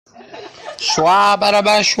Schwa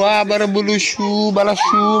bara schwa bara bulu shu bara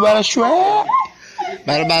shu bara schwa.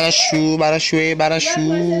 Bara shu bara shwe bara shu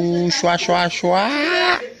schwa schwa schwa.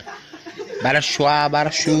 Bara schwa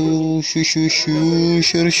bara shu shu shu shu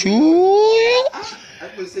shu shu.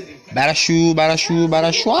 Bara shu bara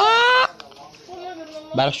schwa.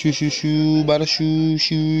 Bara shu shu shu bara shu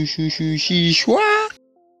shu shu shu shu schwa.